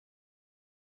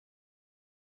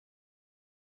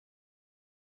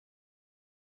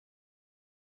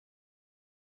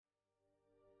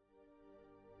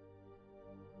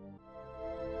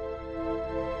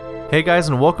Hey guys,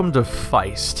 and welcome to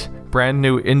Feist, brand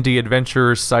new indie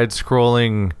adventure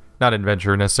side-scrolling, not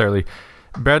adventure necessarily,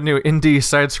 brand new indie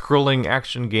side-scrolling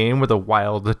action game with a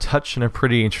wild touch and a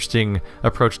pretty interesting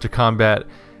approach to combat.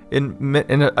 And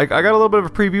I got a little bit of a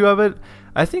preview of it.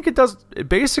 I think it does, I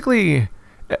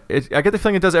get the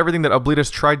feeling it does everything that Oblitus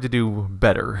tried to do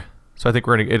better. So I think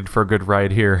we're in for a good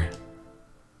ride here.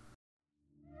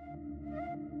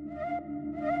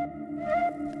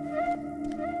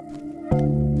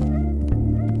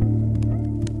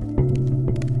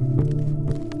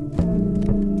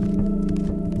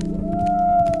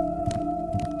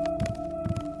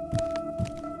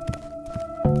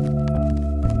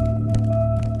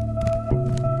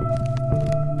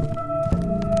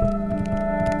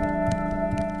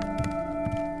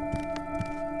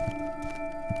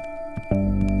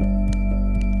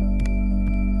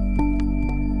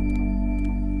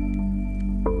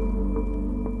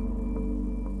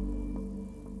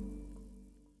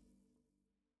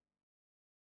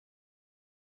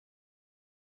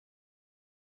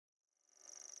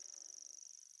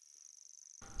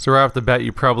 So right off the bat,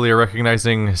 you probably are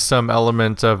recognizing some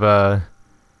element of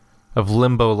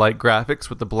Limbo-like graphics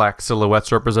with the black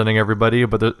silhouettes representing everybody,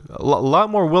 but there's a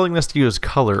lot more willingness to use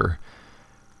color.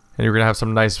 And you're gonna have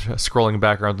some nice scrolling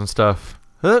backgrounds and stuff.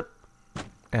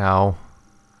 Ow.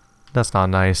 That's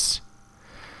not nice.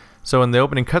 So in the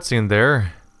opening cutscene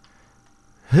there,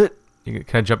 you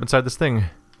can I jump inside this thing?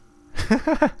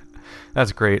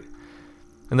 That's great.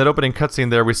 In that opening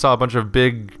cutscene there, we saw a bunch of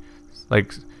big,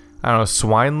 like, I don't know,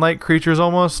 swine-like creatures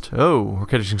almost? Oh, we're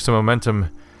catching some momentum.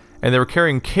 And they were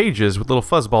carrying cages with little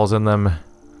fuzzballs in them.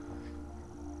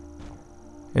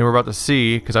 And we're about to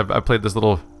see, because I've played this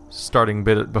little starting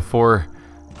bit before.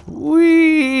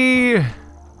 Whee!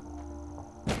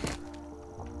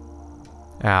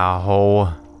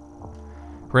 Ow.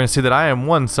 We're gonna see that I am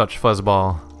one such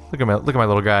fuzzball. Look at my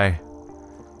little guy.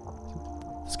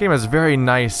 This game has very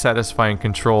nice, satisfying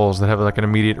controls that have like an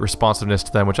immediate responsiveness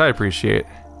to them, which I appreciate.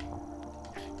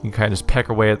 You can kind of just peck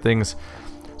away at things.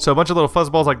 So a bunch of little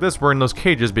fuzzballs like this were in those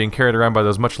cages being carried around by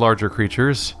those much larger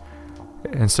creatures.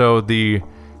 And so the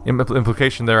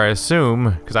implication there, I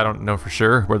assume, because I don't know for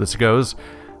sure where this goes,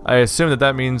 I assume that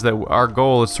that means that our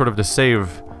goal is sort of to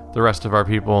save the rest of our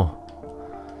people.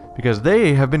 Because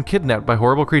they have been kidnapped by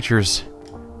horrible creatures.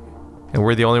 And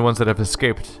we're the only ones that have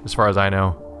escaped, as far as I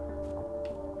know.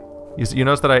 You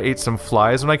notice that I ate some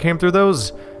flies when I came through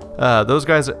those? Those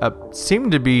guys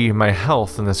seem to be my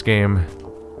health in this game.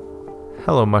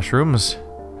 Hello, mushrooms.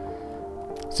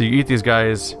 So you eat these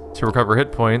guys to recover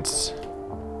hit points.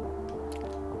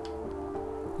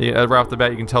 Yeah, right off the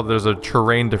bat you can tell that there's a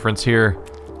terrain difference here.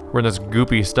 We're in this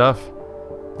goopy stuff.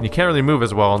 And you can't really move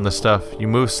as well on this stuff. You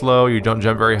move slow, you don't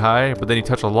jump very high, but then you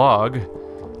touch a log.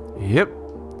 Yep.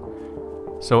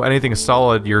 So anything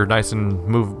solid, you're nice and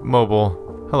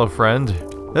mobile. Hello, friend.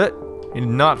 You're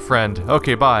not friend.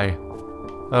 Okay, bye.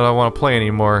 I don't want to play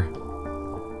anymore.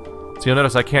 So you'll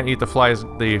notice I can't eat the flies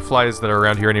that are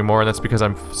around here anymore, and that's because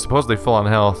I'm supposedly full on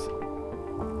health.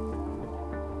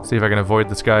 See if I can avoid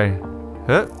this guy.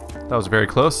 That was very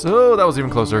close. Oh, that was even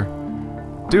closer.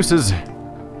 Deuces.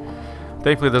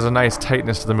 Thankfully, there's a nice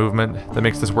tightness to the movement that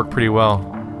makes this work pretty well.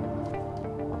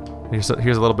 Here's a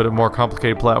little bit of more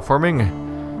complicated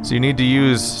platforming. So you need to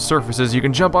use surfaces you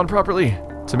can jump on properly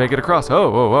to make it across. Oh,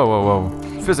 whoa, whoa, whoa,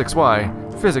 whoa. Physics, why?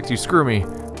 Physics, you screw me.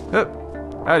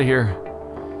 Out of here.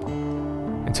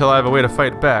 Until I have a way to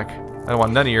fight back. I don't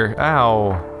want none of your...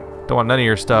 Ow. Don't want none of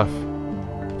your stuff.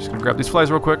 Just gonna grab these flies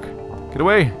real quick. Get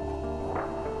away.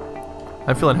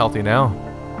 I'm feeling healthy now.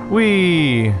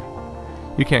 Whee!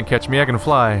 You can't catch me, I can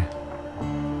fly.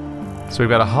 So we've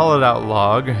got a hollowed out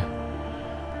log. So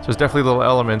there's definitely little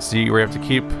elements where you have to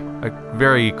keep a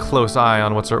very close eye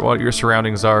on what your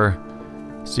surroundings are,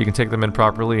 so you can take them in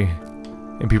properly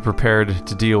and be prepared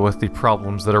to deal with the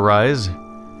problems that arise.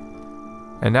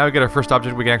 And now we get our first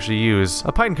object we can actually use,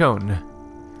 a pine cone.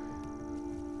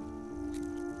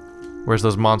 Where's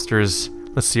those monsters?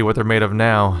 Let's see what they're made of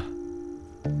now.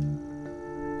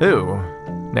 Ooh,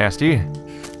 nasty.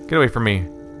 Get away from me.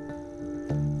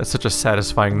 That's such a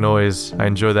satisfying noise. I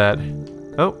enjoy that.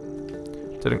 Oh,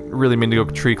 didn't really mean to go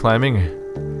tree climbing.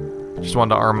 Just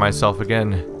wanted to arm myself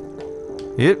again.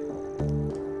 Yep.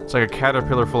 It's like a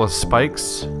caterpillar full of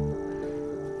spikes.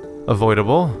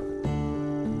 Avoidable.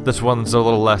 This one's a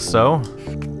little less so.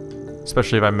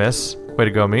 Especially if I miss. Way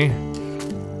to go, me.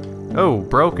 Oh,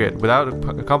 broke it without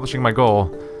accomplishing my goal.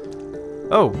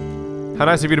 Oh, how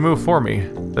nice of you to move for me.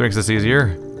 That makes this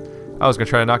easier. I was gonna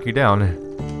try to knock you down.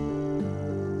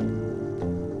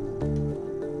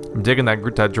 I'm digging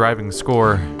that driving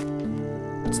score.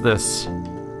 What's this?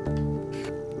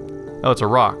 Oh, it's a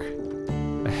rock.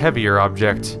 A heavier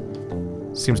object.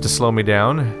 Seems to slow me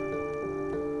down.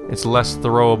 It's less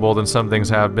throwable than some things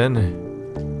have been.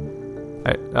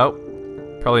 Oh.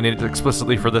 Probably need it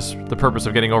explicitly for the purpose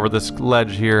of getting over this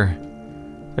ledge here.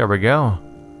 There we go.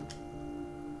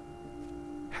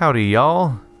 Howdy,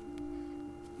 y'all.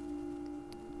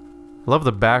 I love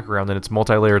the background and its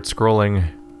multi-layered scrolling.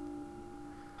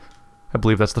 I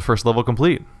believe that's the first level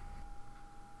complete.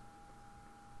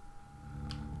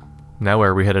 Now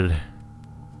where are we headed?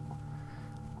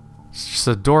 It's just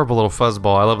an adorable little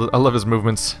fuzzball. I love his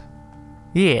movements.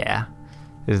 Yeah.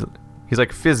 He's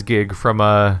like Fizzgig from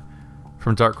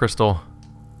Dark Crystal.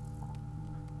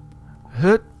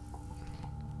 Hut.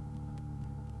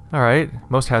 Alright,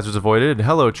 most hazards avoided.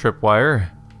 Hello, tripwire.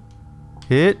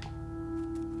 Hit.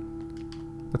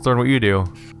 Let's learn what you do.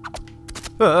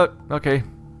 Okay.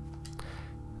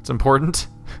 It's important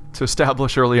to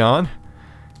establish early on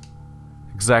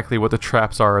exactly what the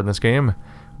traps are in this game.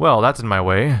 Well, that's in my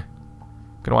way.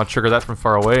 Gonna want to trigger that from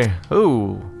far away.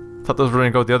 Ooh, thought those were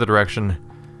gonna go the other direction.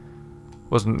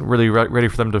 Wasn't really ready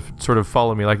for them to sort of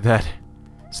follow me like that.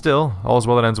 Still, all's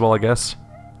well that ends well, I guess.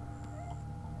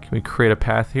 Can we create a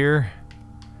path here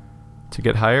to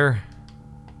get higher?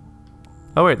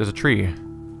 Oh wait, there's a tree.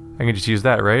 I can just use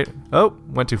that, right? Oh,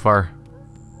 went too far.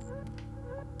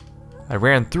 I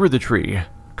ran through the tree.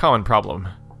 Common problem.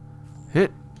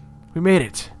 Hit. We made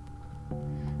it.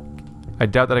 I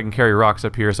doubt that I can carry rocks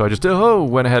up here, so I just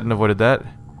went ahead and avoided that.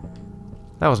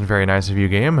 That wasn't very nice of you,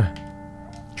 game.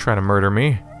 Trying to murder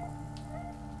me.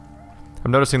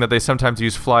 I'm noticing that they sometimes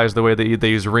use flies the way they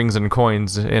use rings and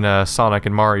coins in Sonic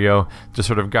and Mario to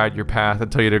sort of guide your path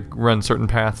and tell you to run certain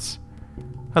paths.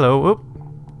 Hello. Oop.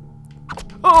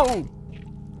 Oh!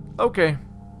 Okay.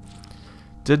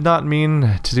 Did not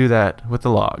mean to do that with the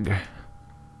log.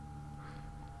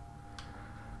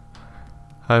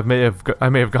 I may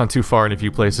have gone too far in a few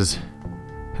places.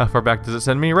 How far back does it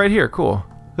send me? Right here. Cool.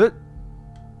 There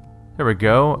we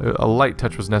go. A light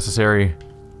touch was necessary.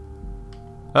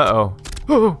 Uh-oh.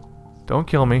 Oh! Don't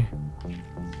kill me.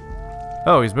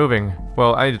 Oh, he's moving.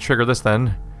 Well, I need to trigger this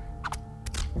then.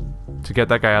 To get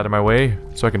that guy out of my way,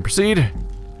 so I can proceed.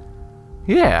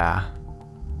 Yeah.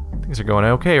 Things are going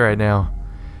okay right now.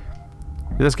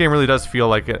 This game really does feel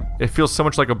like it. It feels so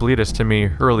much like Oblivious to me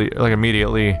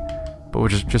immediately. But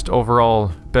with just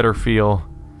overall better feel.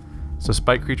 So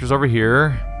spike creature's over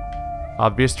here.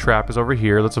 Obvious trap is over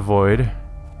here. Let's avoid.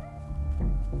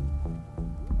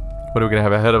 What are we gonna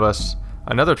have ahead of us?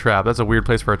 Another trap. That's a weird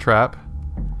place for a trap.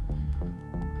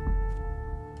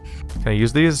 Can I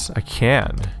use these? I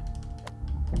can.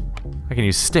 I can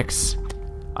use sticks.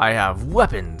 I have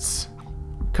weapons.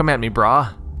 Come at me,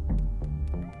 brah.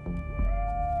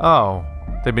 Oh,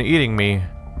 they've been eating me.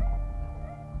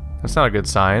 That's not a good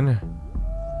sign.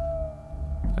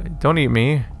 Don't eat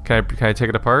me. Can I take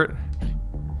it apart?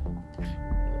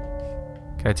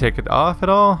 Can I take it off at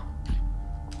all?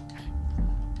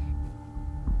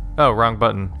 Oh, wrong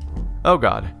button. Oh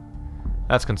god.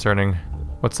 That's concerning.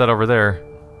 What's that over there?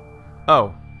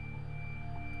 Oh.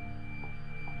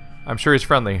 I'm sure he's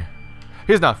friendly.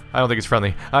 He's not. I don't think he's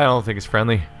friendly. I don't think he's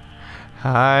friendly.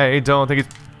 I don't think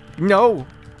he's... No!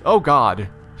 Oh god.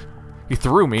 He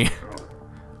threw me.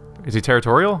 Is he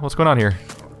territorial? What's going on here?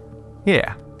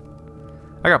 Yeah.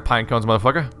 I got pine cones,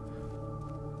 motherfucker.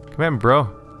 Come at me, bro.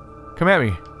 Come at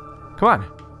me. Come on.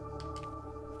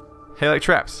 Hey, like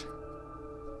traps.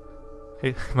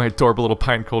 Hey, my adorable little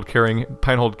pine cone carrying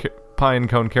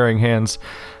hands.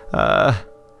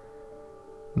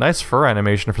 Nice fur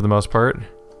animation for the most part.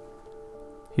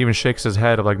 He even shakes his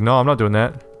head of like, no, I'm not doing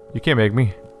that. You can't make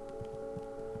me.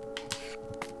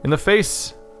 In the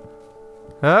face.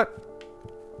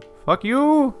 Fuck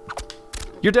you.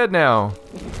 You're dead now.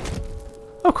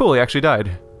 Oh, cool. He actually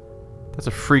died. That's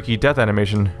a freaky death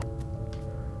animation.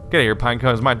 Get out of here, pine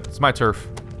cone. It's my turf.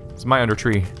 It's my under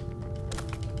tree.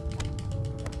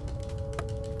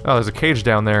 Oh, there's a cage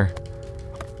down there.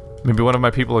 Maybe one of my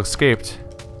people escaped.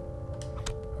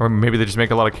 Or maybe they just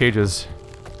make a lot of cages.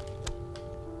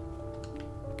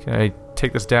 Can I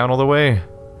take this down all the way? A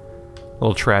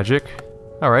little tragic.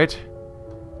 Alright.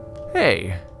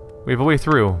 Hey, we have a way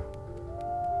through.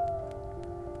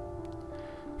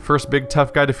 First big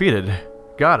tough guy defeated.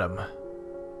 Got him.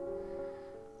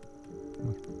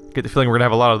 Get the feeling we're gonna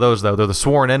have a lot of those though. They're the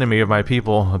sworn enemy of my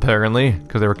people, apparently,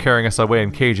 because they were carrying us away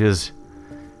in cages.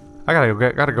 I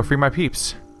gotta go free my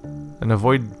peeps. And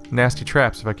avoid nasty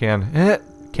traps if I can.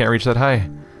 Can't reach that high.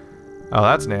 Oh,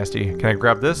 that's nasty. Can I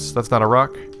grab this? That's not a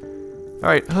rock.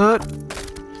 Alright,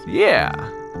 Yeah!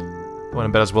 Went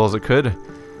in bed as well as it could.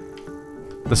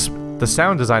 The The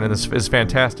sound design in this is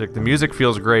fantastic. The music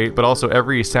feels great, but also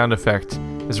every sound effect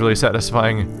is really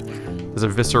satisfying. There's a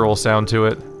visceral sound to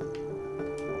it.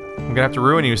 I'm gonna have to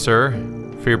ruin you, sir,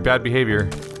 for your bad behavior.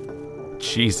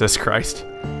 Jesus Christ.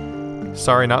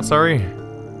 Sorry, not sorry.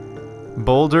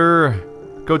 Boulder,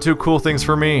 go do cool things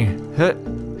for me. Hit,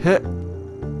 hit.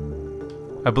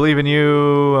 I believe in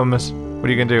you. What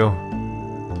are you gonna do?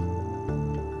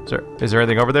 Is there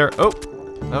anything over there? Oh,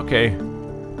 okay.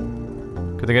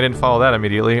 Good thing I didn't follow that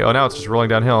immediately. Oh, now it's just rolling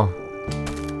downhill.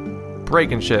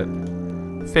 Breaking shit.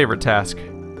 Favorite task.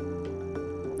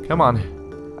 Come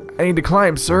on. I need to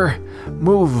climb, sir.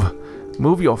 Move.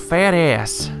 Move your fat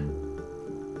ass.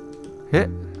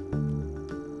 Hit.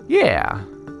 Yeah.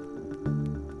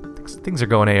 Things are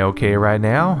going a-okay right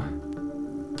now.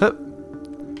 Hup.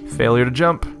 Failure to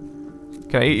jump.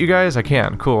 Can I eat you guys? I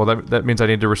can. Cool. That means I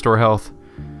need to restore health.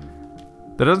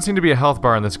 There doesn't seem to be a health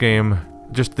bar in this game.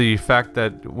 Just the fact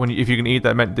that if you can eat,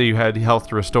 that meant that you had health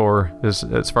to restore,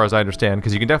 as far as I understand.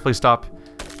 Because you can definitely stop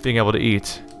being able to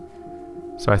eat.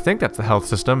 So I think that's the health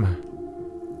system.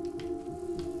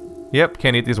 Yep,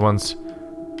 can't eat these ones.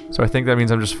 So I think that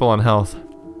means I'm just full on health.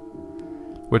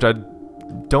 Which I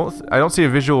don't see a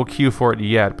visual cue for it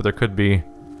yet, but there could be.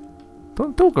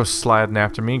 Don't go sliding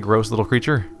after me, gross little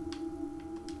creature.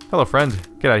 Hello, friend.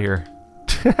 Get out of here.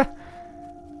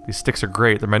 These sticks are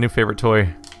great. They're my new favorite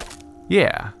toy.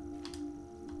 Yeah.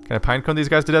 Can I pinecone these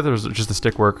guys to death, or does just the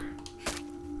stick work?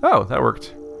 Oh, that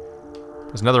worked.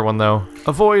 There's another one, though.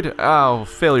 Avoid. Ow.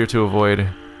 Failure to avoid.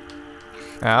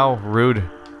 Ow. Rude.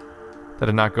 That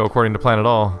did not go according to plan at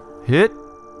all. Hit.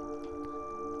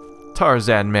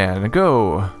 Tarzan man.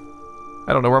 Go.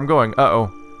 I don't know where I'm going.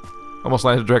 Uh-oh. Almost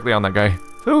landed directly on that guy.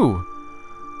 Ooh.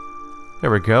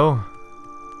 There we go.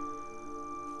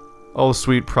 All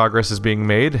sweet progress is being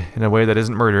made in a way that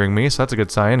isn't murdering me, so that's a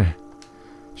good sign.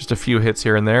 Just a few hits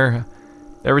here and there.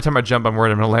 Every time I jump, I'm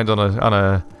worried I'm gonna land on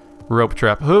a rope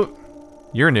trap. Hoop!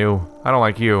 You're new. I don't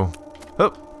like you.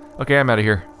 Hoop! Okay, I'm out of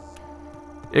here.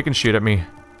 It can shoot at me.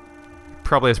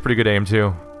 Probably has pretty good aim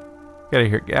too. Get out of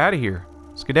here! Get out of here!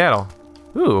 Skedaddle!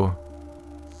 Ooh!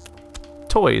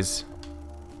 Toys.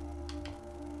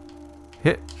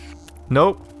 Hit.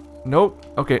 Nope. Nope.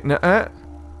 Okay.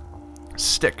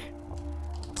 Stick.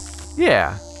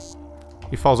 Yeah.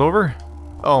 He falls over.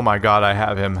 Oh my god, I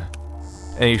have him.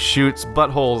 And he shoots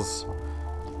buttholes.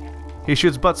 He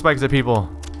shoots butt spikes at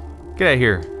people. Get out of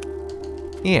here.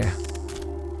 Yeah.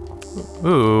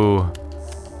 Ooh.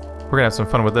 We're gonna have some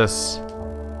fun with this.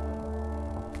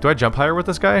 Do I jump higher with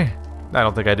this guy? I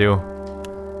don't think I do.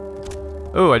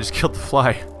 Ooh, I just killed the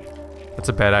fly. That's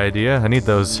a bad idea. I need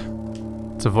those.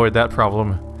 Let's avoid that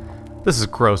problem. This is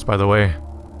gross, by the way.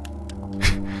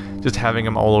 Just having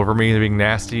him all over me, being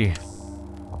nasty.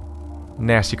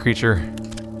 Nasty creature.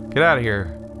 Get out of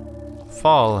here.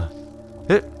 Fall.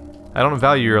 Hit. I don't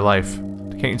value your life.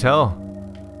 Can't you tell?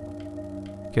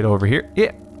 Get over here.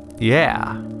 Yeah.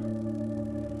 Yeah.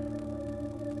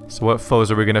 So what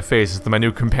foes are we gonna face with my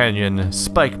new companion,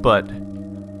 Spike Butt?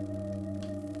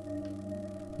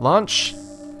 Launch.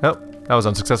 Oh, that was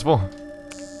unsuccessful.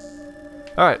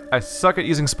 Alright, I suck at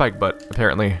using Spike Butt,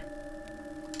 apparently.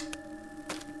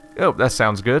 Oh, that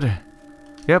sounds good.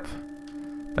 Yep.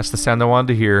 That's the sound I wanted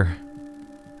to hear.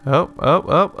 Oh,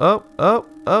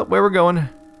 where we're going?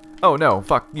 Oh no,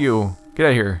 fuck you. Get out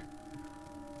of here.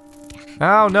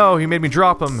 Oh no, he made me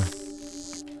drop him.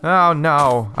 Oh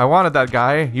no, I wanted that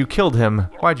guy. You killed him.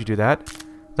 Why'd you do that? Is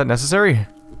that necessary?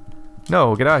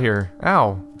 No, get out of here.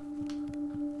 Ow.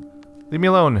 Leave me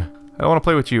alone. I don't want to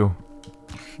play with you.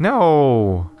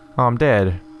 No. Oh, I'm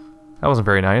dead. That wasn't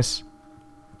very nice.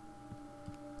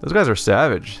 Those guys are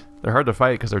savage. They're hard to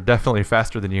fight because they're definitely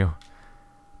faster than you.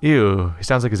 Ew, he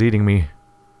sounds like he's eating me.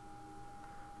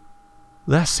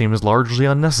 That seems largely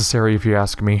unnecessary if you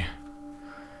ask me.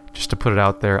 Just to put it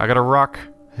out there. I got a rock.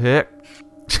 Hit.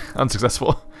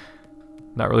 Unsuccessful.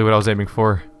 Not really what I was aiming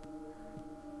for.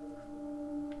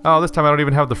 Oh, this time I don't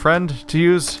even have the friend to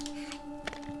use.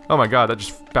 Oh my god, that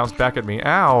just bounced back at me.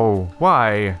 Ow.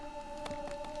 Why?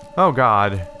 Oh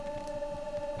god.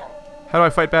 How do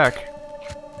I fight back?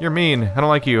 You're mean. I don't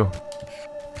like you.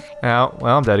 Ow.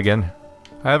 Well, I'm dead again.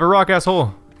 I have a rock,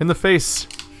 asshole. In the face.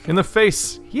 In the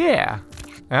face. Yeah.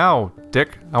 Ow,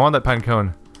 dick. I want that pine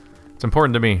cone. It's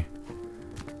important to me.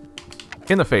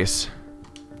 In the face.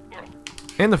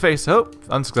 In the face. Oh,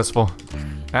 unsuccessful.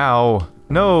 Ow.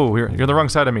 No, you're on the wrong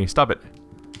side of me. Stop it.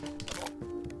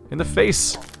 In the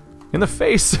face. In the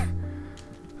face.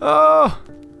 Oh.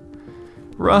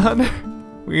 Run.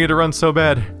 We need to run so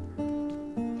bad.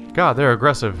 God, they're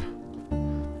aggressive.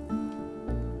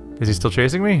 Is he still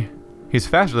chasing me? He's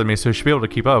faster than me, so he should be able to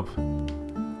keep up.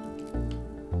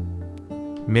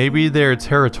 Maybe they're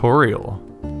territorial.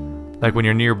 Like when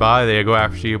you're nearby, they go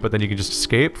after you, but then you can just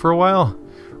escape for a while?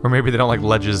 Or maybe they don't like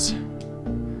ledges.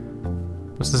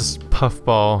 What's this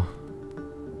puffball?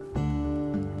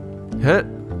 Hit.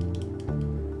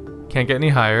 Can't get any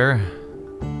higher.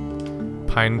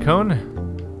 Pine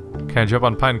cone? Can I jump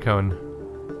on pine cone?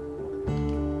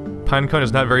 Pine cone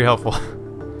is not very helpful.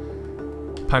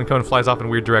 Pine cone flies off in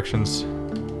weird directions.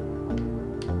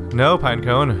 No, pine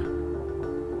cone.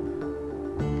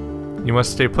 You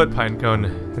must stay put, pine cone,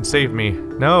 and save me.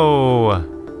 No!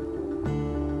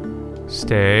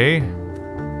 Stay.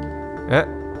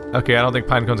 Okay, I don't think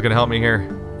pine cone's gonna help me here.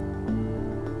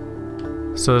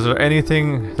 So is there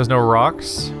anything... There's no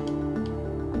rocks?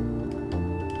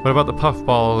 What about the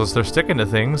puffballs? They're sticking to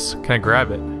things. Can I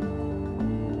grab it?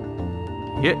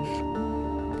 Yeah.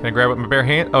 Can I grab it with my bare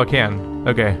hand? Oh, I can.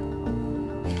 Okay.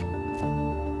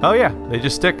 Oh yeah, they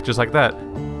just stick, just like that.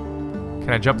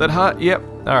 Can I jump that high? Yep.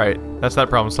 Alright, that's that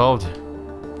problem solved.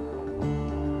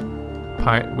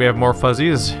 We have more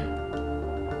fuzzies.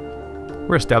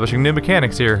 We're establishing new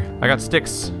mechanics here. I got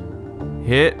sticks.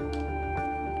 Hit.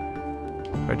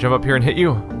 Can I jump up here and hit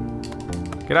you?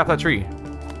 Get off that tree.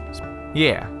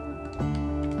 Yeah.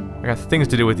 I got things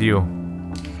to do with you.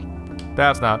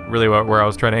 That's not really where I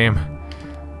was trying to aim.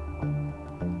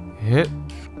 Hit.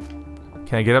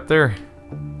 Can I get up there?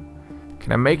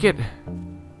 Can I make it?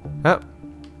 Oh.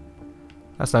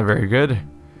 That's not very good.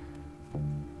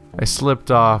 I slipped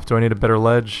off. Do I need a better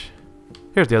ledge?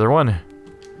 Here's the other one.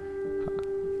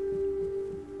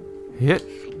 Hit.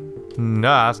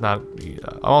 Nah, that's not...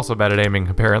 I'm also bad at aiming,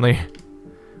 apparently.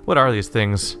 What are these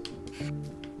things?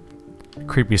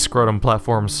 Creepy scrotum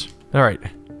platforms. Alright.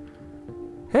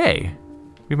 Hey!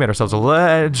 We made ourselves a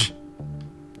ledge!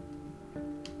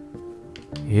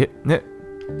 Hit.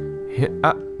 Hit.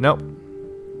 Ah, nope.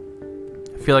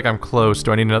 I feel like I'm close.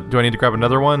 Do I need to grab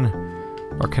another one?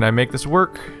 Or can I make this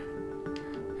work?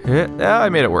 Hit. Ah, I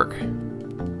made it work.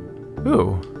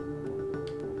 Ooh.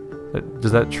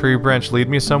 Does that tree branch lead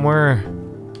me somewhere?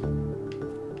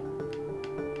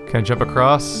 Can I jump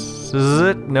across? Is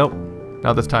it? Nope.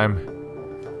 Not this time.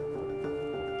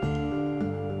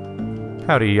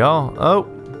 Howdy, y'all. Oh!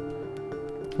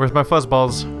 Where's my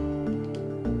fuzzballs?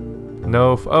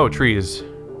 No oh, trees.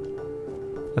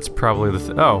 That's probably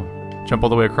the oh. Jump all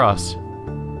the way across.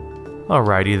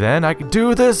 Alrighty then, I can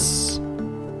do this!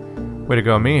 Way to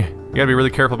go, me. You gotta be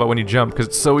really careful about when you jump, because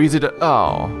it's so easy to...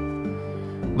 Oh.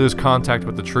 Lose contact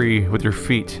with the tree with your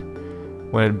feet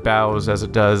when it bows as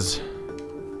it does.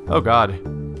 Oh god.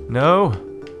 No.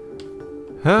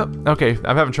 Huh. Okay,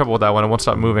 I'm having trouble with that one. It won't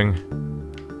stop moving.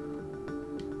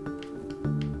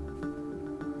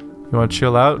 You want to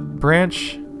chill out,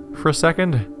 branch, for a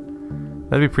second?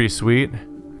 That'd be pretty sweet.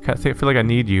 I feel like I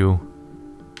need you.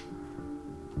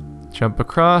 Jump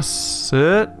across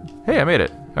it. Hey, I made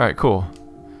it. Alright, cool.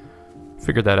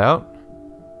 Figured that out.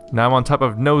 Now I'm on top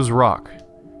of Nose Rock.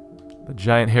 The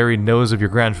giant hairy nose of your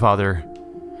grandfather.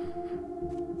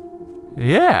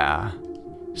 Yeah!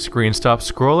 Screen stops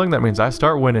scrolling. That means I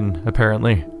start winning,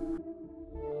 apparently.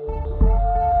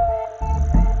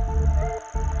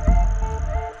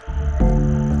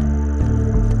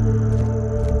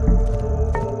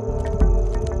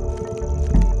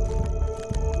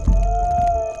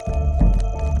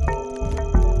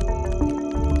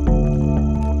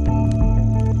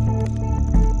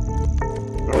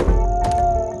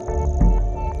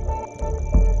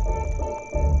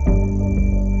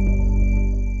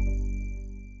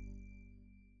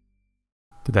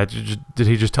 Did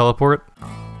he just teleport?